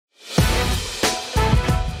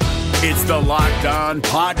It's the Locked On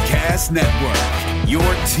Podcast Network, your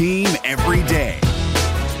team every day.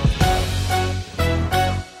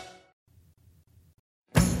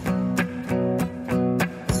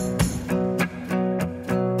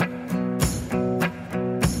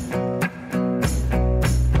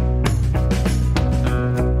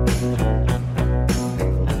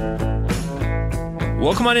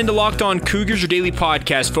 Welcome on into Locked On Cougars, your daily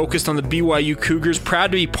podcast focused on the BYU Cougars.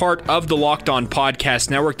 Proud to be part of the Locked On Podcast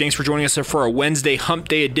Network. Thanks for joining us for our Wednesday Hump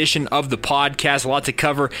Day edition of the podcast. A lot to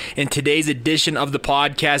cover in today's edition of the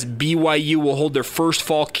podcast. BYU will hold their first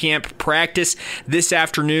fall camp practice this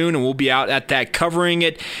afternoon, and we'll be out at that covering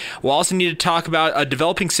it. We'll also need to talk about a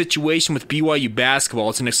developing situation with BYU basketball.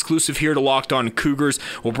 It's an exclusive here to Locked On Cougars.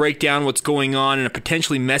 We'll break down what's going on in a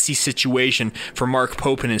potentially messy situation for Mark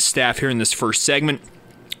Pope and his staff here in this first segment.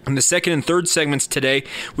 In the second and third segments today,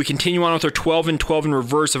 we continue on with our 12 and 12 in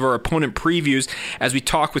reverse of our opponent previews as we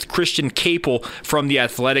talk with Christian Caple from The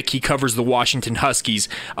Athletic. He covers the Washington Huskies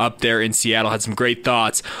up there in Seattle. Had some great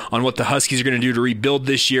thoughts on what the Huskies are going to do to rebuild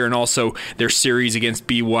this year and also their series against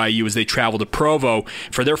BYU as they travel to Provo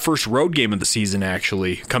for their first road game of the season,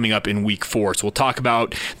 actually, coming up in week 4. So we'll talk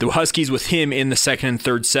about the Huskies with him in the second and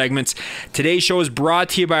third segments. Today's show is brought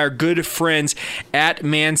to you by our good friends at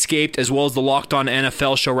Manscaped, as well as the Locked On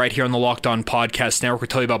NFL show right here on the Locked On Podcast Network. We'll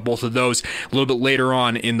tell you about both of those a little bit later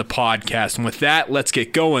on in the podcast. And with that, let's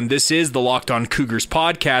get going. This is the Locked On Cougars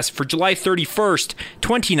podcast for July 31st,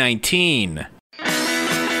 2019.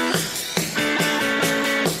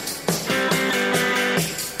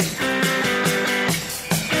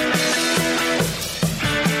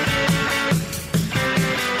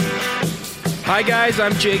 Hi guys,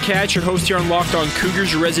 I'm Jay Katz, your host here on Locked On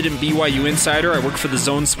Cougars, your resident BYU insider. I work for the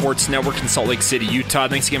Zone Sports Network in Salt Lake City, Utah.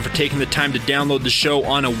 Thanks again for taking the time to download the show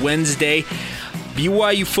on a Wednesday.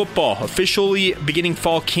 BYU football officially beginning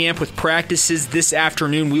fall camp with practices this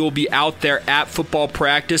afternoon. We will be out there at football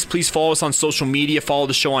practice. Please follow us on social media. Follow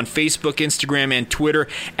the show on Facebook, Instagram, and Twitter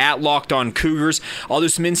at Locked On Cougars. I'll do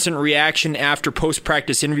some instant reaction after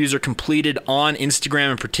post-practice interviews are completed on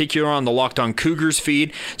Instagram, in particular on the Locked On Cougars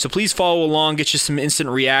feed. So please follow along, get you some instant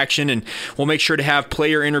reaction, and we'll make sure to have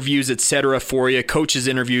player interviews, etc. for you, coaches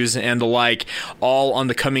interviews, and the like, all on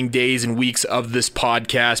the coming days and weeks of this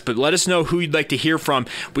podcast. But let us know who you'd like to hear from.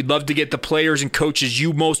 We'd love to get the players and coaches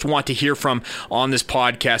you most want to hear from on this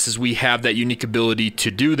podcast, as we have that unique ability to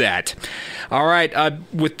do that. All right,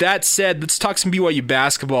 with that said, let's talk some BYU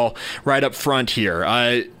basketball right up front here.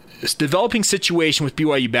 Developing situation with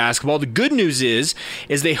BYU basketball. The good news is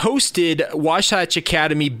they hosted Wasatch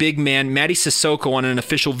Academy big man Mady Sissoko on an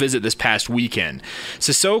official visit this past weekend.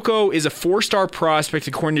 Sissoko is a 4-star prospect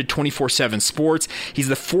according to 24/7 Sports. He's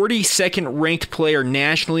the 42nd ranked player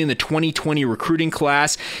nationally in the 2020 recruiting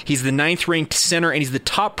class. He's the 9th ranked center, and he's the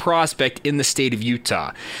top prospect in the state of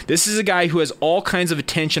Utah. This is a guy who has all kinds of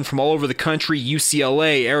attention from all over the country: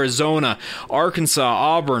 UCLA, Arizona, Arkansas,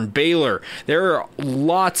 Auburn, Baylor. There are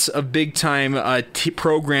lots of big-time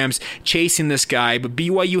programs chasing this guy, but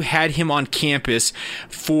BYU had him on campus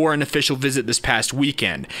for an official visit this past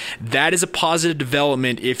weekend. That is a positive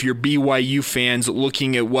development if you're BYU fans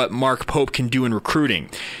looking at what Mark Pope can do in recruiting.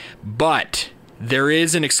 But there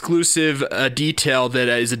is an exclusive detail that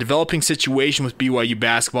is a developing situation with BYU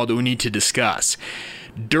basketball that we need to discuss.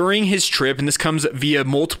 During his trip, and this comes via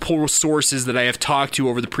multiple sources that I have talked to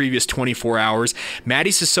over the previous 24 hours, Mady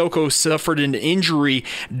Sissoko suffered an injury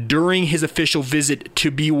during his official visit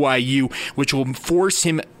to BYU, which will force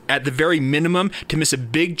him at the very minimum to miss a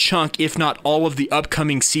big chunk, if not all, of the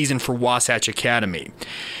upcoming season for Wasatch Academy.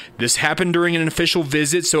 This happened during an official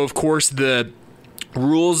visit, so of course the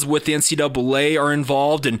rules with the NCAA are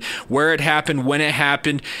involved, and where it happened, when it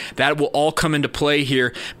happened, that will all come into play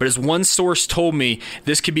here. But as one source told me,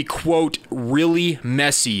 this could be, quote, really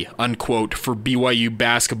messy, unquote, for BYU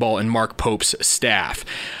basketball and Mark Pope's staff.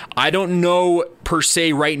 I don't know per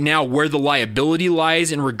se right now where the liability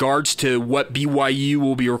lies in regards to what BYU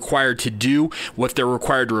will be required to do, what they're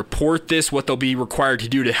required to report this, what they'll be required to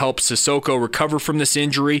do to help Sissoko recover from this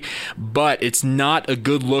injury, but it's not a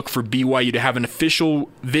good look for BYU to have an official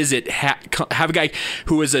visit, have a guy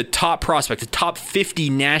who is a top prospect, a top 50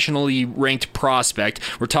 nationally ranked prospect,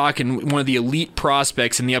 we're talking one of the elite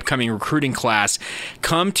prospects in the upcoming recruiting class,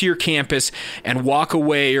 come to your campus and walk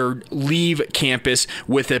away or leave campus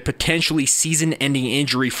with a potentially season-ending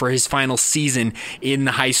injury for his final season in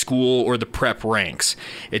the high school or the prep ranks.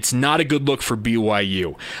 It's not a good look for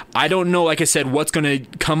BYU. I don't know, like I said, what's going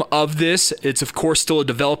to come of this. It's, of course, still a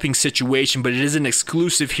developing situation, but it is an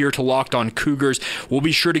exclusive here to Locked On Cougars. We'll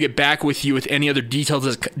be sure to get back with you with any other details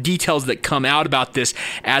that come out about this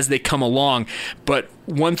as they come along. But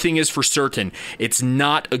one thing is for certain, it's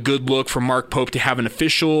not a good look for Mark Pope to have an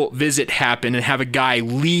official visit happen and have a guy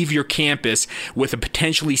leave your campus with a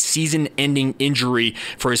potentially season-ending injury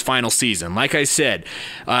for his final season. Like I said,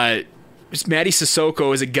 Matty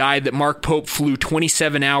Sissoko is a guy that Mark Pope flew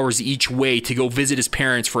 27 hours each way to go visit his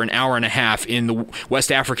parents for an hour and a half in the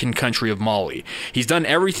West African country of Mali. He's done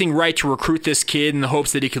everything right to recruit this kid in the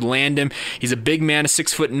hopes that he could land him. He's a big man, a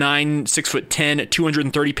 6'9", 6'10",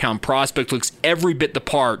 230-pound prospect, looks every bit the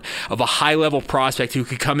part of a high-level prospect who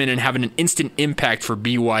could come in and have an instant impact for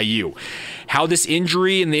BYU. How this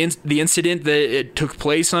injury and the incident that it took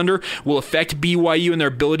place under will affect BYU and their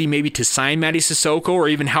ability maybe to sign Matty Sissoko, or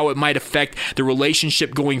even how it might affect the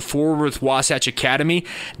relationship going forward with Wasatch Academy,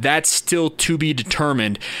 that's still to be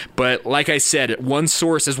determined. But like I said, one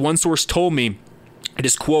source told me, it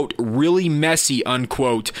is, quote, really messy,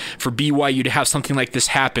 unquote, for BYU to have something like this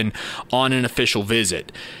happen on an official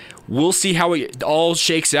visit. We'll see how it all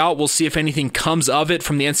shakes out. We'll see if anything comes of it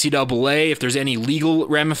from the NCAA, if there's any legal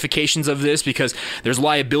ramifications of this, because there's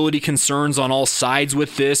liability concerns on all sides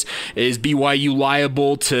with this. Is BYU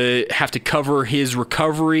liable to have to cover his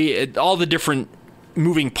recovery? All the different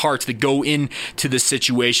moving parts that go into this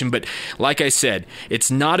situation. But like I said, it's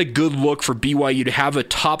not a good look for BYU to have a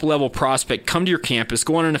top-level prospect come to your campus,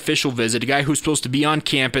 go on an official visit, a guy who's supposed to be on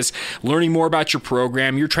campus, learning more about your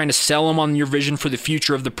program. You're trying to sell him on your vision for the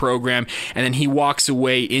future of the program, and then he walks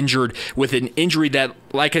away injured with an injury that,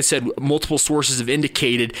 like I said, multiple sources have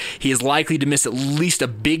indicated he is likely to miss at least a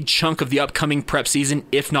big chunk of the upcoming prep season,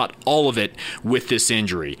 if not all of it, with this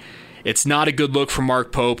injury. It's not a good look for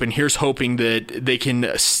Mark Pope, and here's hoping that they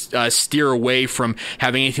can steer away from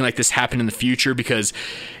having anything like this happen in the future, because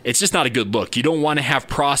it's just not a good look. You don't want to have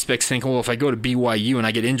prospects think, well, if I go to BYU and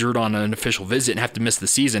I get injured on an official visit and have to miss the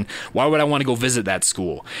season, why would I want to go visit that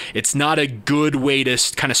school? It's not a good way to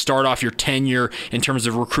kind of start off your tenure in terms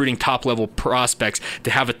of recruiting top-level prospects, to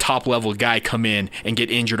have a top-level guy come in and get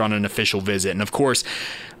injured on an official visit. And of course,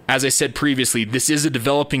 as I said previously, this is a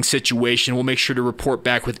developing situation. We'll make sure to report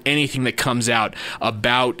back with anything that comes out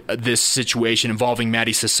about this situation involving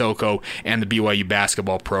Matty Sissoko and the BYU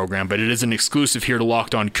basketball program. But it is an exclusive here to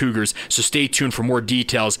Locked On Cougars, so stay tuned for more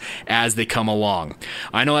details as they come along.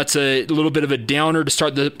 I know that's a little bit of a downer to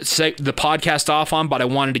start the podcast off on, but I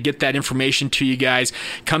wanted to get that information to you guys.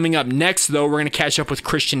 Coming up next, though, we're going to catch up with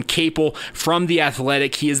Christian Caple from The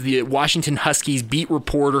Athletic. He is the Washington Huskies beat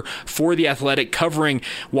reporter for The Athletic, covering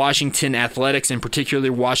Washington athletics and particularly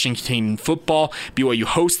Washington football. BYU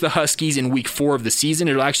hosts the Huskies in week 4 of the season.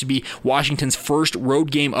 It'll actually be Washington's first road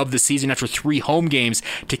game of the season after 3 home games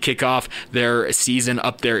to kick off their season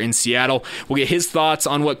up there in Seattle. We'll get his thoughts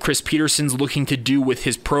on what Chris Peterson's looking to do with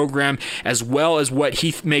his program, as well as what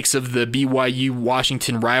he makes of the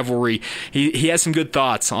BYU-Washington rivalry. He has some good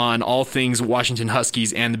thoughts on all things Washington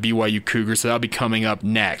Huskies and the BYU Cougars, so that'll be coming up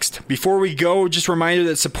next. Before we go, just a reminder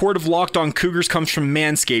that support of Locked On Cougars comes from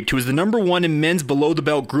Manscaped, who is the #1 in men's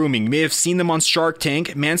below-the-belt grooming. You may have seen them on Shark Tank.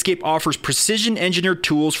 Manscaped offers precision-engineered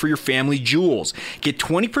tools for your family jewels. Get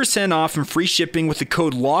 20% off and free shipping with the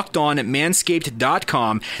code LOCKEDON at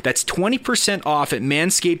manscaped.com. That's 20% off at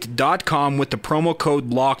manscaped.com with the promo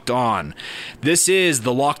code LOCKEDON. This is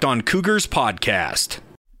the Locked On Cougars podcast.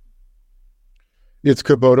 It's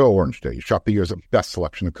Kubota Orange Day. Shop the year's best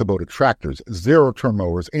selection of Kubota tractors, zero-turn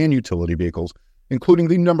mowers, and utility vehicles, including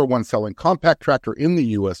the #1 selling compact tractor in the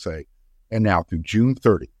USA. And now through June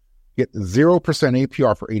 30, get 0%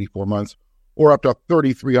 APR for 84 months or up to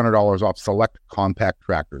 $3,300 off select compact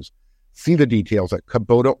tractors. See the details at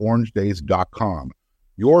KubotaOrangeDays.com.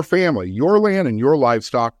 Your family, your land, and your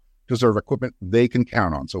livestock deserve equipment they can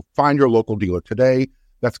count on. So find your local dealer today.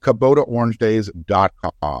 That's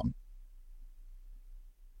KubotaOrangeDays.com.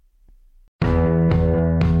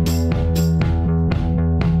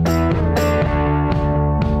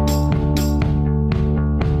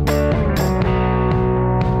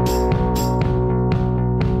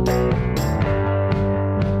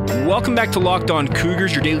 Welcome back to Locked On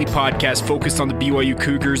Cougars, your daily podcast focused on the BYU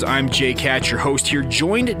Cougars. I'm Jay Katz, your host here,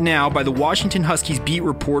 joined now by the Washington Huskies beat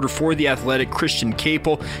reporter for The Athletic, Christian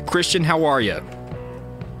Caple. Christian, how are you?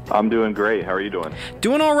 I'm doing great. How are you doing?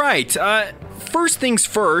 Doing all right. First things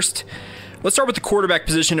first, Let's start with the quarterback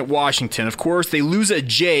position at Washington. Of course, they lose a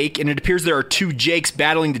Jake, and it appears there are two Jakes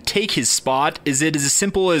battling to take his spot. Is it as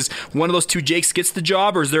simple as one of those two Jakes gets the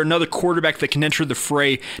job, or is there another quarterback that can enter the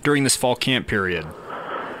fray during this fall camp period?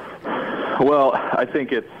 Well, I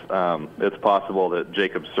think it's possible that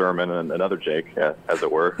Jacob Sermon, and another Jake, as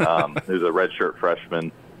it were, who's a redshirt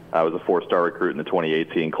freshman, was a 4-star recruit in the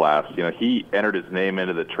 2018 class. He entered his name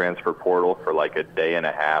into the transfer portal for like a day and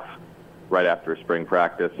a half right after spring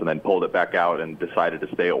practice, and then pulled it back out and decided to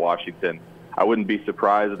stay at Washington. I wouldn't be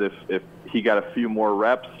surprised if he got a few more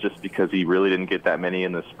reps, just because he really didn't get that many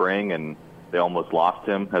in the spring, and they almost lost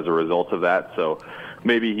him as a result of that. So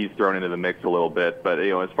maybe he's thrown into the mix a little bit. But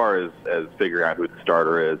as far as figuring out who the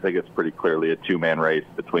starter is, I think it's pretty clearly a two-man race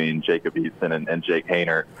between Jacob Eason and Jake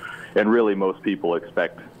Haener. And really, most people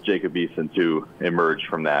expect Jacob Eason to emerge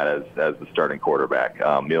from that as the starting quarterback.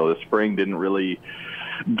 The spring didn't really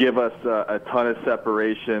give us a ton of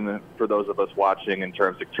separation for those of us watching in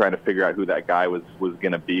terms of trying to figure out who that guy was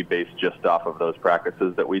going to be based just off of those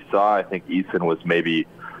practices that we saw. I think Eason was maybe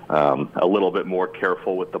a little bit more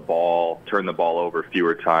careful with the ball, turned the ball over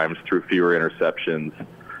fewer times, threw fewer interceptions,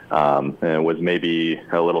 and was maybe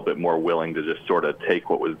a little bit more willing to just sort of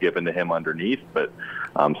take what was given to him underneath, but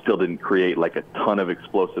still didn't create like a ton of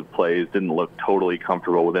explosive plays, didn't look totally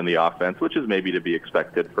comfortable within the offense, which is maybe to be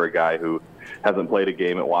expected for a guy who hasn't played a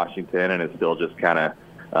game at Washington and is still just kind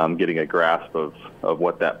of getting a grasp of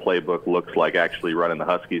what that playbook looks like, actually running the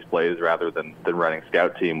Huskies plays rather than running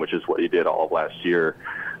scout team, which is what he did all of last year.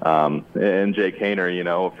 And Jake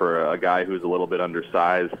Haener, for a guy who's a little bit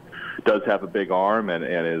undersized, does have a big arm and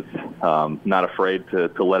is not afraid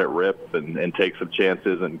to let it rip and take some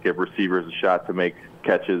chances and give receivers a shot to make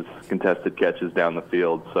contested catches down the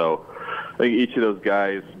field. So I think each of those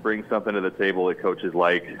guys bring something to the table that coaches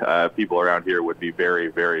like. People around here would be very,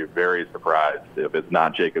 very, very surprised if it's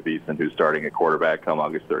not Jacob Eason who's starting at quarterback come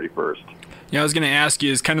August 31st. Yeah, I was going to ask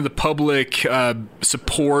you, is kind of the public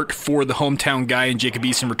support for the hometown guy and Jacob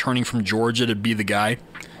Eason returning from Georgia to be the guy?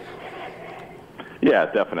 Yeah,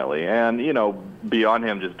 definitely. And, beyond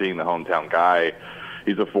him just being the hometown guy,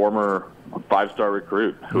 he's a former 5-star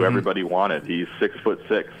recruit who everybody wanted. He's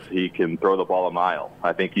 6'6". He can throw the ball a mile.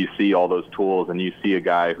 I think you see all those tools, and you see a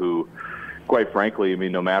guy who, quite frankly,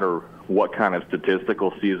 no matter what kind of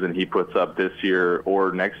statistical season he puts up this year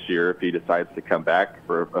or next year, if he decides to come back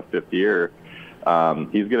for a fifth year,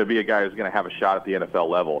 he's going to be a guy who's going to have a shot at the NFL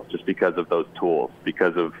level just because of those tools,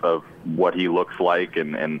 because of what he looks like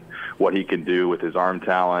and what he can do with his arm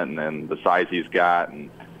talent and the size he's got. And,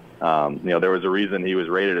 there was a reason he was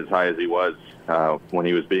rated as high as he was when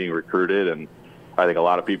he was being recruited. And I think a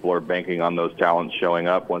lot of people are banking on those talents showing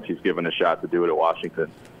up once he's given a shot to do it at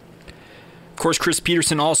Washington. Of course, Chris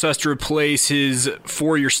Peterson also has to replace his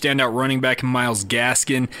 4-year standout running back, Myles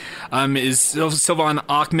Gaskin. Is Salvon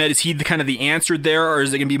Ahmed, is he kind of the answer there, or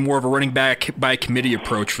is it going to be more of a running back by committee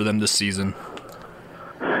approach for them this season?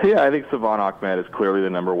 Yeah, I think Salvon Ahmed is clearly the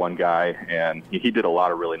number one guy, and he did a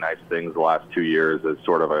lot of really nice things the last 2 years as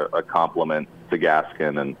sort of a compliment to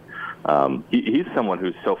Gaskin. And he's someone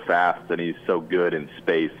who's so fast and he's so good in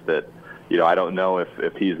space that, I don't know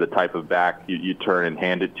if he's the type of back you turn and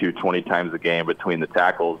hand it to 20 times a game between the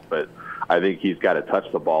tackles, but I think he's got to touch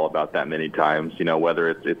the ball about that many times, whether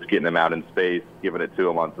it's getting him out in space, giving it to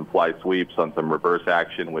him on some fly sweeps, on some reverse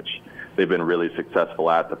action, which they've been really successful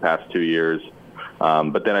at the past 2 years.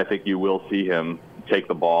 But then I think you will see him take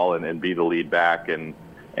the ball and be the lead back and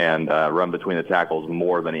run between the tackles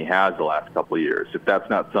more than he has the last couple of years. If that's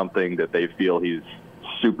not something that they feel he's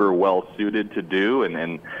super well suited to do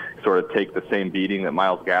and sort of take the same beating that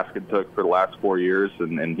Myles Gaskin took for the last 4 years,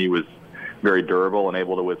 and he was very durable and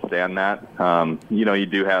able to withstand that. You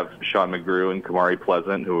do have Sean McGrew and Kamari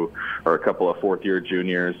Pleasant, who are a couple of fourth-year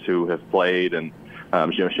juniors who have played, and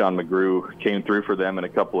Sean McGrew came through for them in a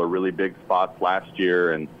couple of really big spots last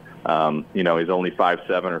year, and he's only 5'7"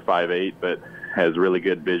 or 5'8", but has really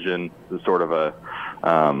good vision. Sort of a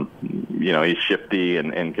he's shifty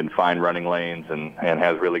and can find running lanes and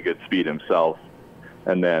has really good speed himself.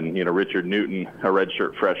 And then, Richard Newton, a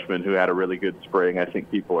redshirt freshman who had a really good spring. I think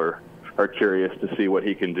people are curious to see what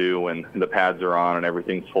he can do when the pads are on and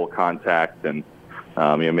everything's full contact. And,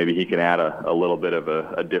 maybe he can add a little bit of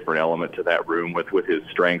a different element to that room with his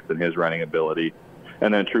strength and his running ability.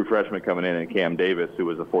 And then true freshman coming in, and Cam Davis, who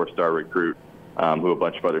was a 4-star recruit, who a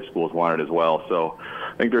bunch of other schools wanted as well. So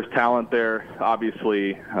I think there's talent there.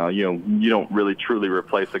 Obviously, you don't really truly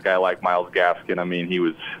replace a guy like Myles Gaskin. He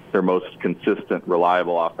was their most consistent,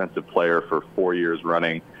 reliable offensive player for 4 years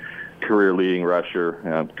running, career leading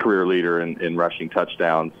rusher, career leader in rushing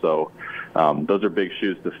touchdowns. So those are big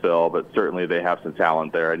shoes to fill, but certainly they have some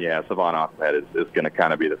talent there. And, yeah, Savon Ahmed is going to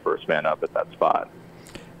kind of be the first man up at that spot.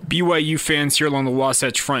 BYU fans here along the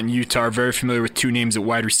Wasatch Front in Utah are very familiar with two names at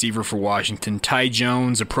wide receiver for Washington. Ty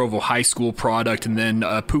Jones, a Provo High School product, and then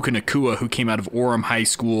Puka Nacua, who came out of Orem High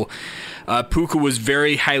School. Puka was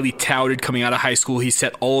very highly touted coming out of high school. He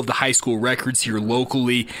set all of the high school records here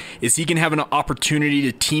locally. Is he going to have an opportunity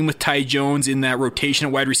to team with Ty Jones in that rotation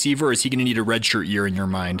at wide receiver, or is he going to need a redshirt year in your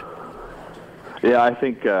mind? Yeah, I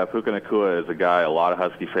think Puka Nacua is a guy a lot of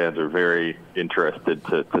Husky fans are very interested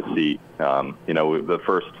to see. The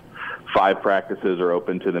first 5 practices are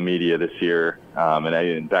open to the media this year.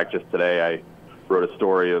 In fact, just today I wrote a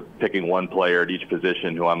story of picking one player at each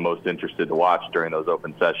position who I'm most interested to watch during those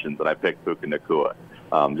open sessions, and I picked Puka Nacua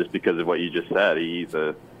just because of what you just said.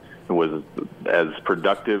 Was as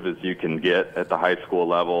productive as you can get at the high school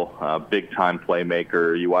level, big-time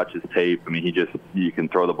playmaker. You watch his tape. I mean, you can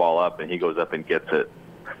throw the ball up, and he goes up and gets it.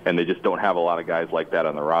 And they just don't have a lot of guys like that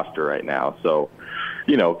on the roster right now. So,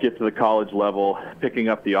 get to the college level, picking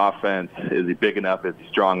up the offense. Is he big enough? Is he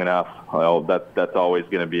strong enough? Well, that's always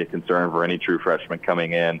going to be a concern for any true freshman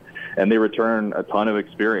coming in. And they return a ton of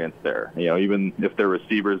experience there. Even if their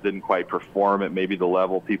receivers didn't quite perform at maybe the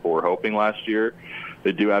level people were hoping last year,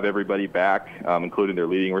 they do have everybody back, including their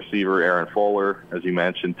leading receiver, Aaron Fuller, as you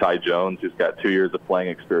mentioned, Ty Jones, who's got 2 years of playing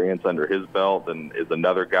experience under his belt and is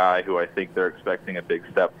another guy who I think they're expecting a big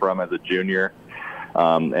step from as a junior.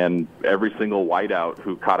 And every single wideout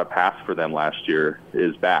who caught a pass for them last year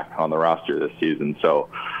is back on the roster this season. So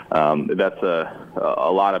that's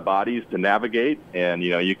a lot of bodies to navigate, and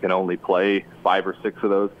you can only play 5 or 6 of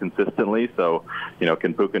those consistently. So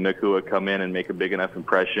can Puka Nacua come in and make a big enough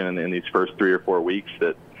impression in these first 3 or 4 weeks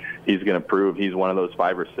that he's going to prove he's one of those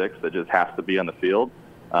 5 or 6 that just has to be on the field?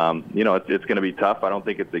 It's going to be tough. I don't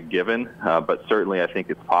think it's a given, but certainly I think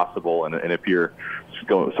it's possible. And if you're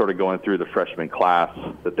going through the freshman class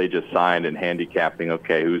that they just signed and handicapping,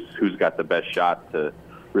 okay, who's got the best shot to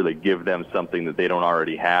really give them something that they don't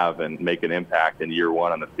already have and make an impact in year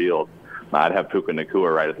 1 on the field, I'd have Puka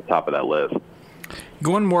Nacua right at the top of that list.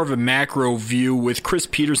 Going more of a macro view with Chris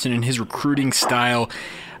Peterson and his recruiting style,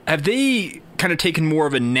 have they kind of taken more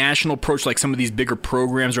of a national approach like some of these bigger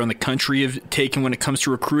programs around the country have taken when it comes to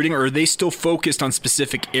recruiting, or are they still focused on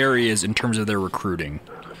specific areas in terms of their recruiting?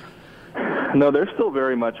 No, they're still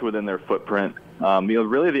very much within their footprint.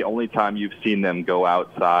 Really the only time you've seen them go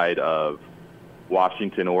outside of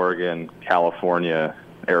Washington, Oregon, California,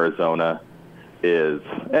 Arizona is,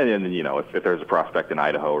 and if there's a prospect in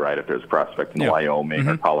Idaho, right, if there's a prospect in Wyoming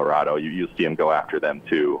or Colorado, you see them go after them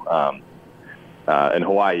too. And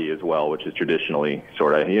Hawaii as well, which is traditionally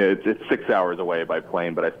it's 6 hours away by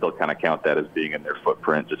plane, but I still kind of count that as being in their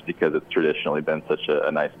footprint just because it's traditionally been such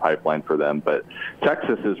a nice pipeline for them. But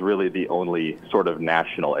Texas is really the only sort of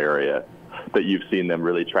national area that you've seen them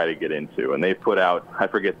really try to get into. And they've put out, I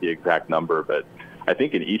forget the exact number, but I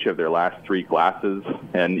think in each of their last 3 classes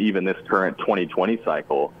and even this current 2020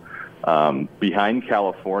 cycle, behind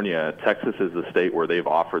California, Texas is the state where they've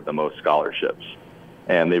offered the most scholarships.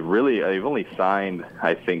 And they've only signed,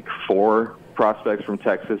 I think, 4 prospects from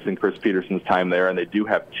Texas in Chris Peterson's time there, and they do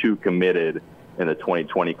have 2 committed in the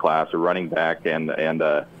 2020 class, a running back and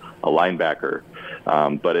a linebacker.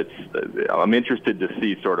 But I'm interested to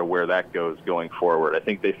see sort of where that goes going forward. I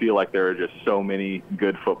think they feel like there are just so many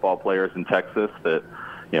good football players in Texas that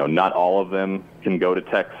not all of them can go to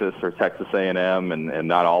Texas or Texas A&M, and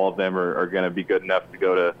not all of them are going to be good enough to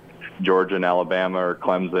go to Georgia and Alabama or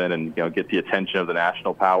Clemson and get the attention of the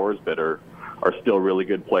national powers, but are still really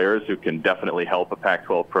good players who can definitely help a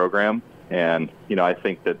Pac-12 program. And I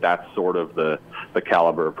think that's sort of the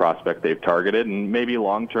caliber of prospect they've targeted, and maybe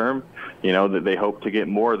long term, that they hope to get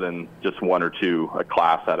more than just 1 or 2 a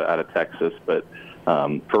class out of Texas. But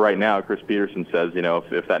for right now, Chris Peterson says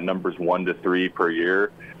if that number's 1 to 3 per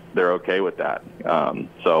year, they're okay with that.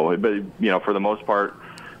 But for the most part,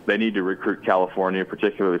 they need to recruit California,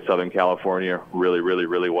 particularly Southern California, really, really,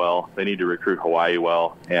 really well. They need to recruit Hawaii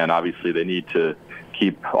well, and obviously they need to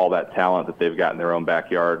keep all that talent that they've got in their own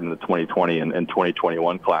backyard in the 2020 and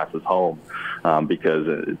 2021 classes home,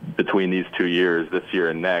 because between these 2 years, this year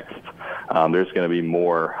and next, there's going to be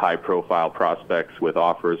more high-profile prospects with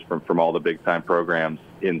offers from all the big-time programs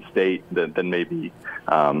in state than maybe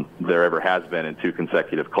there ever has been in 2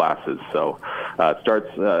 consecutive classes. So it starts,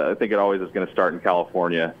 I think it always is going to start in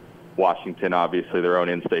California. Washington, obviously, their own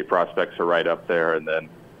in-state prospects are right up there, and then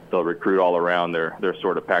they'll recruit all around their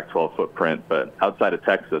sort of Pac-12 footprint. But outside of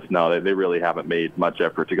Texas, no, they really haven't made much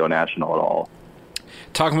effort to go national at all.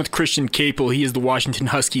 talking with Christian Caple. He is the Washington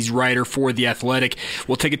Huskies writer for The Athletic.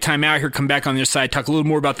 We'll take a time out here, come back on the other side, talk a little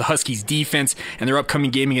more about the Huskies defense and their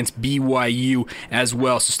upcoming game against BYU as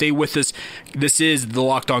well. So stay with us. This is the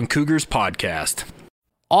Locked On Cougars podcast.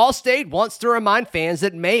 Allstate wants to remind fans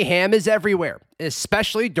that mayhem is everywhere,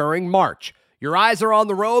 especially during March. Your eyes are on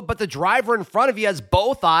the road, but the driver in front of you has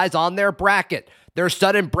both eyes on their bracket. Their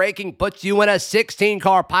sudden braking puts you in a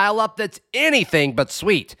 16-car pileup that's anything but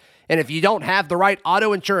sweet. And if you don't have the right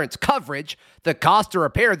auto insurance coverage, the cost to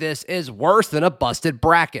repair this is worse than a busted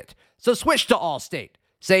bracket. So switch to Allstate,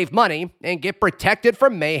 save money, and get protected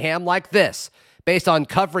from mayhem like this. Based on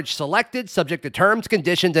coverage selected, subject to terms,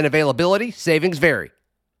 conditions, and availability, savings vary.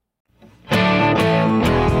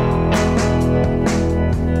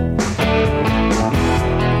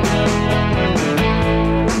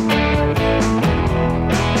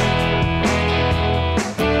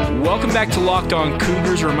 Welcome back to Locked On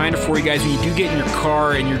Cougars. A reminder for you guys, when you do get in your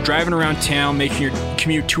car and you're driving around town, making your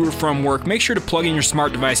commute to or from work, make sure to plug in your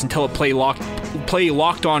smart device and tell it play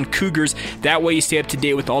Locked On Cougars. That way you stay up to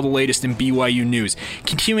date with all the latest in BYU news.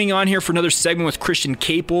 Continuing on here for another segment with Christian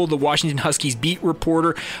Caple, the Washington Huskies beat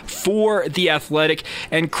reporter for The Athletic.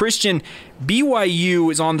 And Christian,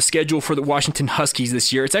 BYU is on the schedule for the Washington Huskies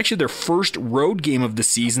this year. It's actually their first road game of the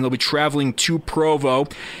season. They'll be traveling to Provo.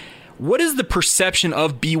 What is the perception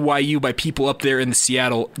of BYU by people up there in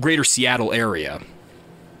the greater Seattle area?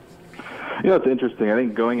 It's interesting. I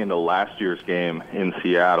think going into last year's game in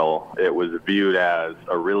Seattle, it was viewed as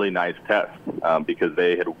a really nice test because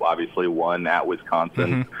they had obviously won at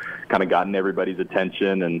Wisconsin, kind of gotten everybody's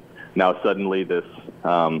attention, and now suddenly this,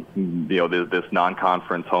 this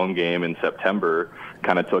non-conference home game in September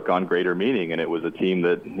kind of took on greater meaning, and it was a team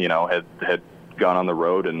that had gone on the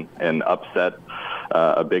road and upset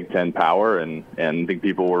a Big Ten power, and I think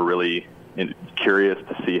people were really curious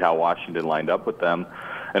to see how Washington lined up with them.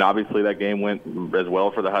 And obviously that game went as well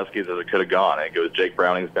for the Huskies as it could have gone. I think it was Jake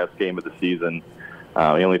Browning's best game of the season. He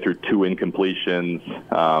only threw 2 incompletions.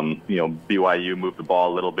 BYU moved the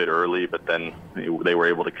ball a little bit early, but then they were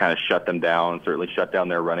able to kind of shut them down, certainly shut down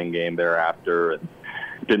their running game thereafter, and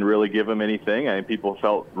didn't really give them anything. I think people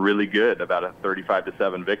felt really good about a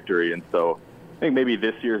 35-7 victory. And so I think maybe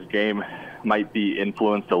this year's game might be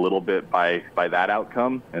influenced a little bit by that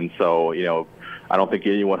outcome. And so, I don't think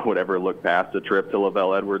anyone would ever look past a trip to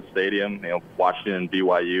LaVell Edwards Stadium. Washington and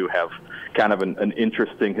BYU have kind of an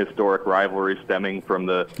interesting historic rivalry stemming from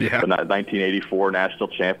the 1984 national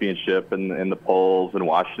championship and the polls, and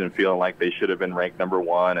Washington feeling like they should have been ranked number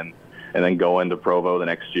 1 and then going to Provo the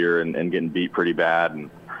next year and getting beat pretty bad. And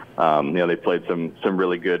they played some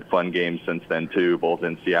really good, fun games since then too, both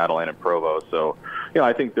in Seattle and in Provo. So,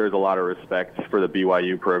 I think there's a lot of respect for the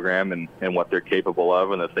BYU program and what they're capable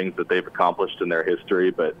of and the things that they've accomplished in their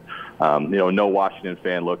history. But, no Washington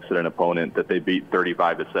fan looks at an opponent that they beat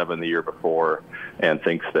 35-7 the year before and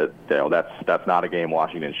thinks that, that's not a game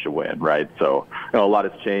Washington should win, right? So, a lot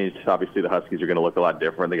has changed. Obviously, the Huskies are going to look a lot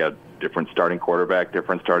different. They got a different starting quarterback,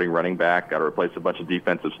 different starting running back, got to replace a bunch of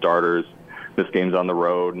defensive starters. This game's on the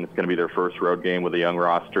road, and it's going to be their first road game with a young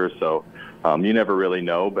roster. So you never really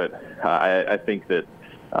know, but I think that,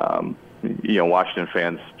 Washington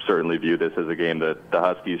fans certainly view this as a game that the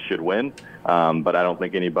Huskies should win, but I don't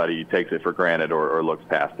think anybody takes it for granted or looks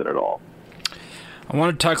past it at all. I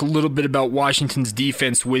want to talk a little bit about Washington's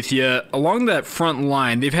defense with you. Along that front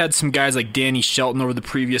line, they've had some guys like Danny Shelton over the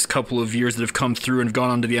previous couple of years that have come through and have gone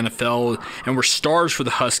on to the NFL and were stars for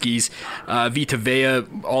the Huskies. Vita Vea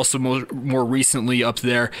also more recently up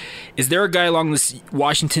there. Is there a guy along this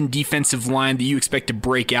Washington defensive line that you expect to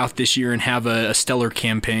break out this year and have a stellar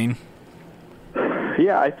campaign?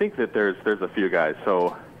 Yeah, I think that there's a few guys.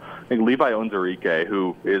 So I think Levi Onwuzurike,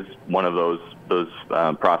 who is one of those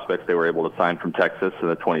prospects they were able to sign from Texas in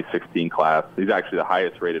the 2016 class. He's actually the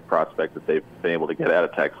highest-rated prospect that they've been able to get out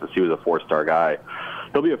of Texas. He was a 4-star guy.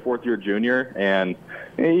 He'll be a 4th-year junior, and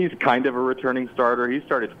he's kind of a returning starter. He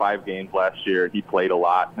started 5 games last year. He played a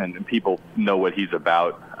lot, and people know what he's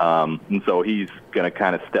about. And so he's going to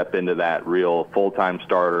kind of step into that real full-time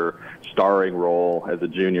starring role as a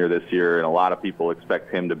junior this year, and a lot of people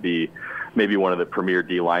expect him to be maybe one of the premier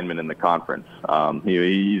D linemen in the conference.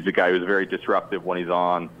 He's a guy who's very disruptive when he's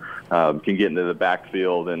on, can get into the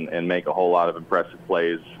backfield and make a whole lot of impressive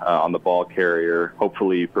plays on the ball carrier,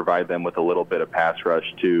 hopefully provide them with a little bit of pass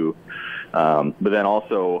rush too. But then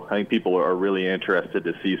also, I think people are really interested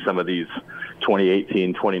to see some of these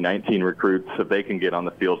 2018, 2019 recruits, if they can get on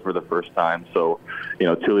the field for the first time. So,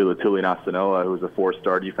 Tuli Nasanoa, who was a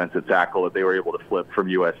 4-star defensive tackle that they were able to flip from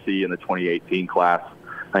USC in the 2018 class.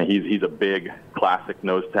 He's a big, classic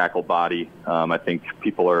nose tackle body. I think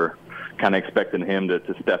people are kind of expecting him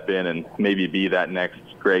to step in and maybe be that next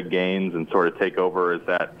Greg Gaines and sort of take over as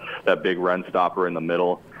that big run stopper in the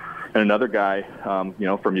middle. And another guy, from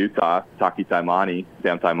Utah, Sam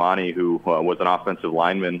Taimani, who was an offensive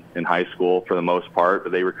lineman in high school for the most part,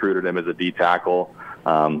 but they recruited him as a D tackle.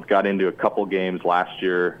 Got into a couple games last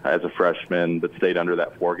year as a freshman, but stayed under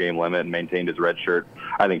that 4-game limit and maintained his red shirt.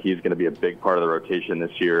 I think he's going to be a big part of the rotation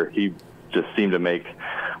this year. He just seemed to make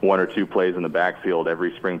 1 or 2 plays in the backfield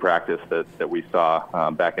every spring practice that we saw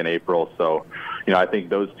back in April. So, I think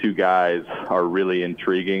those 2 guys are really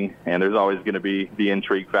intriguing, and there's always going to be the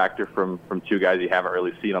intrigue factor from 2 guys you haven't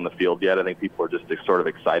really seen on the field yet. I think people are just sort of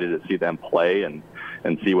excited to see them play and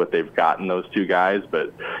see what they've gotten, those 2 guys.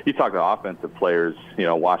 But you talk to offensive players,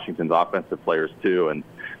 Washington's offensive players too, and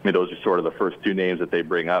those are sort of the first 2 names that they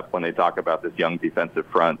bring up when they talk about this young defensive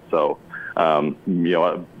front. So,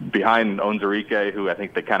 behind Onzarike, who I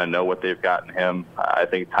think they kind of know what they've got in him, I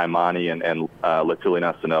think Taimani and Latuli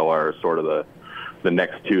Nasanoa are sort of the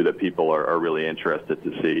next 2 that people are really interested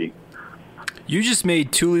to see. You just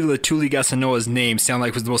made Tuli Latuli Gasanoa's name sound like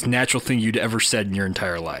it was the most natural thing you'd ever said in your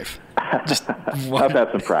entire life. I've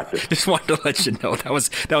had some practice. Just wanted to let you know that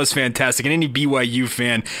was fantastic. And any BYU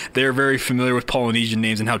fan, they're very familiar with Polynesian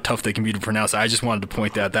names and how tough they can be to pronounce. I just wanted to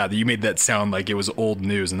point that out, that you made that sound like it was old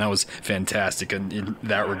news, and that was fantastic in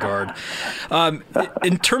that regard.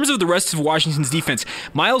 In terms of the rest of Washington's defense,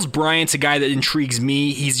 Miles Bryant's a guy that intrigues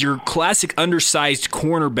me. He's your classic undersized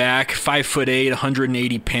cornerback, 5'8",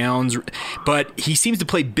 180 pounds, but he seems to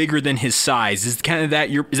play bigger than his size. Is that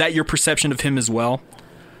your perception of him as well?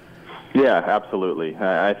 Yeah, absolutely.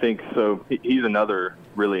 I think so. He's another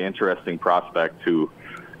really interesting prospect who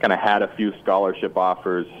kind of had a few scholarship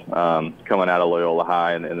offers coming out of Loyola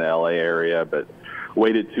High in the LA area, but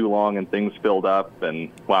waited too long and things filled up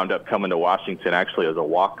and wound up coming to Washington actually as a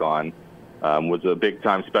walk-on. Was a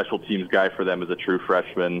big-time special teams guy for them as a true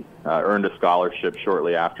freshman, earned a scholarship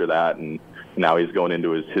shortly after that, and now he's going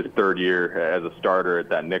into his 3rd year as a starter at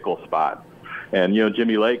that nickel spot. And,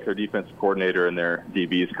 Jimmy Lake, their defensive coordinator and their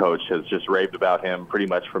DB's coach, has just raved about him pretty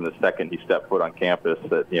much from the second he stepped foot on campus,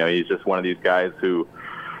 that, he's just one of these guys who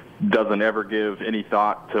doesn't ever give any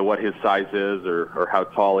thought to what his size is or how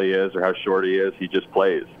tall he is or how short he is. He just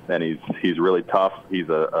plays, and he's really tough. He's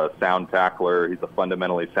a sound tackler. He's a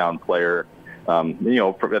fundamentally sound player.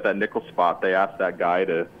 At that nickel spot, they asked that guy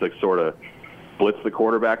to sort of blitz the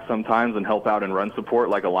quarterback sometimes and help out in run support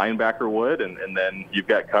like a linebacker would, and then you've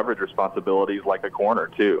got coverage responsibilities like a corner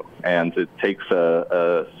too. And it takes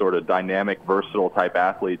a sort of dynamic, versatile type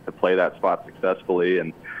athlete to play that spot successfully,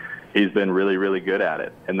 and he's been really, really good at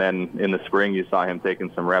it. And then in the spring, you saw him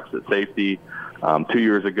taking some reps at safety. 2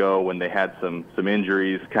 years ago, when they had some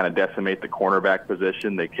injuries kind of decimate the cornerback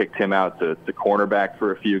position, they kicked him out to cornerback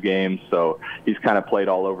for a few games. So he's kind of played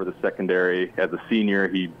all over the secondary. As a senior,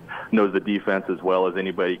 he knows the defense as well as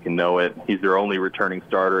anybody can know it. He's their only returning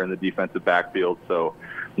starter in the defensive backfield. So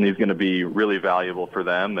he's going to be really valuable for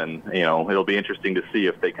them. And, it'll be interesting to see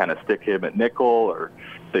if they kind of stick him at nickel or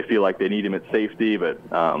they feel like they need him at safety. But,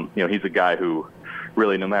 he's a guy who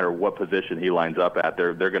really, no matter what position he lines up at,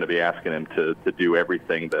 they're going to be asking him to do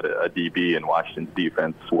everything that a DB in Washington's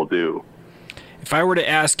defense will do. If I were to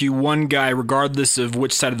ask you one guy, regardless of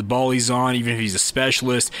which side of the ball he's on, even if he's a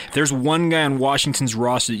specialist, if there's one guy on Washington's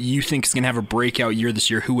roster that you think is going to have a breakout year this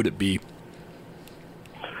year, who would it be?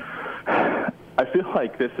 I feel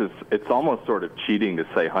like it's almost sort of cheating to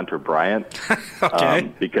say Hunter Bryant. Okay.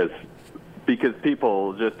 Because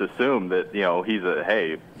people just assume that,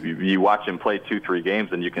 you watch him play 2-3 games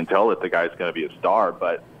and you can tell that the guy's going to be a star,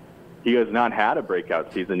 but he has not had a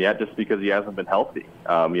breakout season yet just because he hasn't been healthy.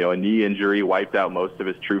 A knee injury wiped out most of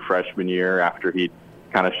his true freshman year after he'd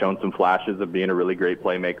kind of shown some flashes of being a really great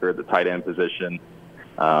playmaker at the tight end position.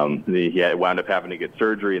 He wound up having to get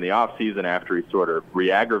surgery in the offseason after he sort of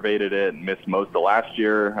re-aggravated it and missed most of last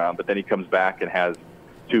year, but then he comes back and has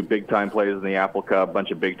 2 big-time plays in the Apple Cup, a bunch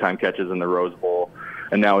of big-time catches in the Rose Bowl.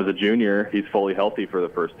 And now as a junior, he's fully healthy for the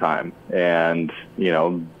first time. And,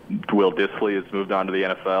 Will Dissly has moved on to the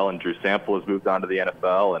NFL, and Drew Sample has moved on to the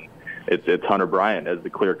NFL. And it's Hunter Bryant as the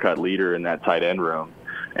clear-cut leader in that tight end room.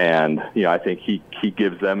 And, I think he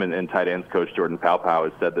gives them, and tight ends coach Jordan Paopao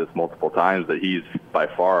has said this multiple times, that he's by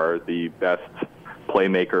far the best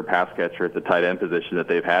playmaker, pass catcher at the tight end position that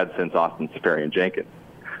they've had since Austin Safarian-Jenkins.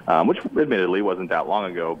 Which admittedly wasn't that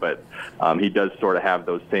long ago, but he does sort of have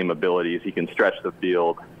those same abilities. He can stretch the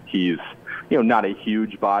field. He's, not a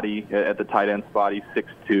huge body at the tight end spot. He's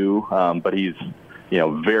 6'2", but he's,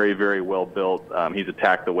 very, very well built. He's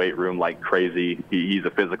attacked the weight room like crazy. He's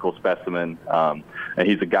a physical specimen, and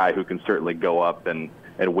he's a guy who can certainly go up and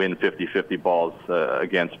win 50-50 balls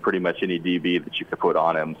against pretty much any DB that you could put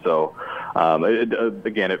on him. So,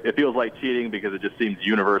 it feels like cheating because it just seems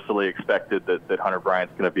universally expected that Hunter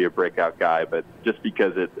Bryant's going to be a breakout guy. But just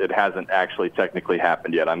because it hasn't actually technically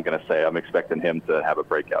happened yet, I'm going to say I'm expecting him to have a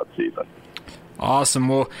breakout season. Awesome.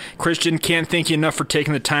 Well, Christian, can't thank you enough for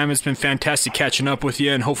taking the time. It's been fantastic catching up with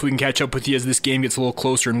you, and hopefully we can catch up with you as this game gets a little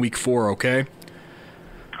closer in Week 4, okay?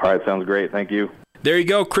 All right, sounds great. Thank you. There you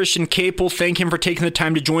go, Christian Caple. Thank him for taking the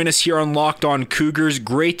time to join us here on Locked On Cougars.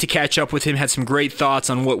 Great to catch up with him. Had some great thoughts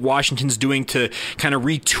on what Washington's doing to kind of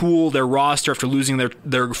retool their roster after losing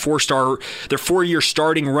their four-year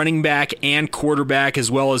starting running back and quarterback, as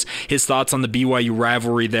well as his thoughts on the BYU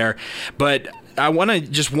rivalry there. But I want to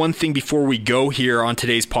just one thing before we go here on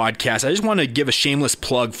today's podcast. I just want to give a shameless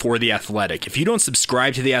plug for The Athletic. If you don't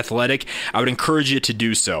subscribe to The Athletic, I would encourage you to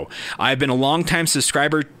do so. I've been a longtime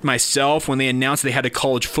subscriber myself. When they announced they had a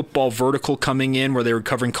college football vertical coming in where they were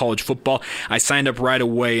covering college football, I signed up right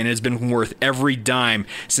away, and it's been worth every dime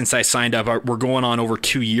since I signed up. We're going on over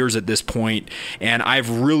 2 years at this point, and I've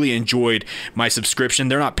really enjoyed my subscription.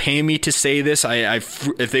 They're not paying me to say this.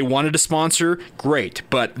 If they wanted to sponsor, great,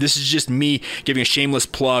 but this is just me giving a shameless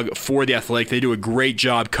plug for The Athletic. They do a great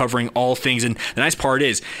job covering all things, and the nice part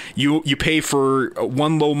is you pay for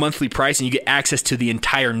one low monthly price and you get access to the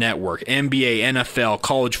entire network. NBA, NFL,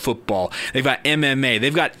 college football. They've got MMA.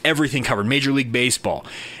 They've got everything covered. Major League Baseball.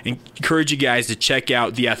 I encourage you guys to check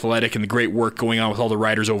out The Athletic and the great work going on with all the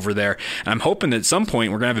writers over there. And I'm hoping that at some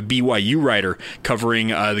point we're going to have a BYU writer covering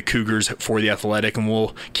the Cougars for The Athletic, and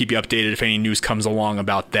we'll keep you updated if any news comes along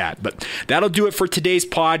about that. But that'll do it for today's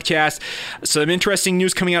podcast. Some interesting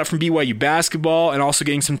news coming out from BYU basketball, and also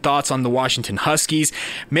getting some thoughts on the Washington Huskies.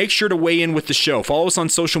 Make sure to weigh in with the show. Follow us on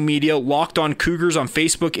social media, Locked On Cougars on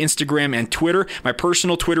Facebook, Instagram, and Twitter. My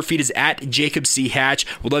personal Twitter feed is at Jacob C. Hatch.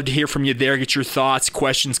 We'd love to hear from you there. Get your thoughts,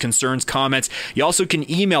 questions, concerns, comments. You also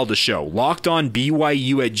can email the show,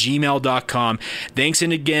 lockedonbyu@gmail.com. Thanks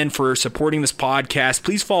again for supporting this podcast.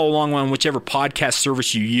 Please follow along on whichever podcast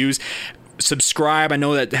service you use. Subscribe. I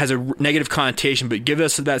know that has a negative connotation, but give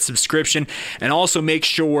us that subscription, and also make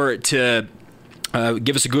sure to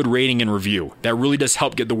give us a good rating and review. That really does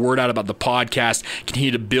help get the word out about the podcast,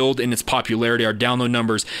 continue to build in its popularity. Our download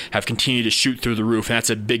numbers have continued to shoot through the roof, and that's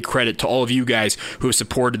a big credit to all of you guys who have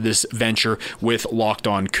supported this venture with Locked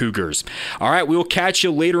On Cougars. All right, we will catch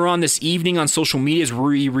you later on this evening on social media as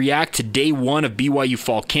we react to day one of BYU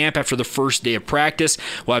Fall Camp after the first day of practice.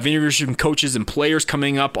 We'll have interviews from coaches and players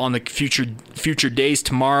coming up on the future days,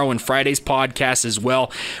 tomorrow and Friday's podcast as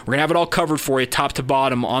well. We're going to have it all covered for you, top to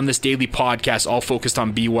bottom, on this daily podcast, all focused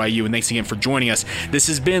on BYU. And thanks again for joining us. This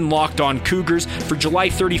has been Locked On Cougars for July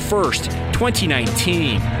 31st,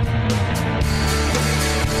 2019.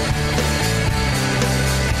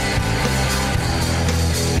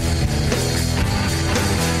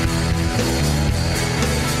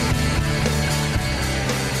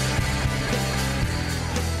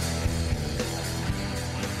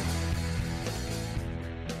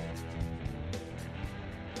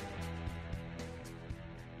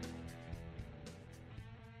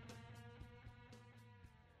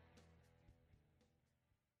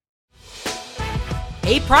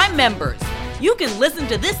 Hey, Prime members, you can listen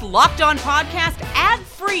to this Locked On podcast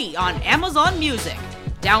ad-free on Amazon Music.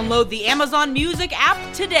 Download the Amazon Music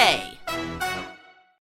app today.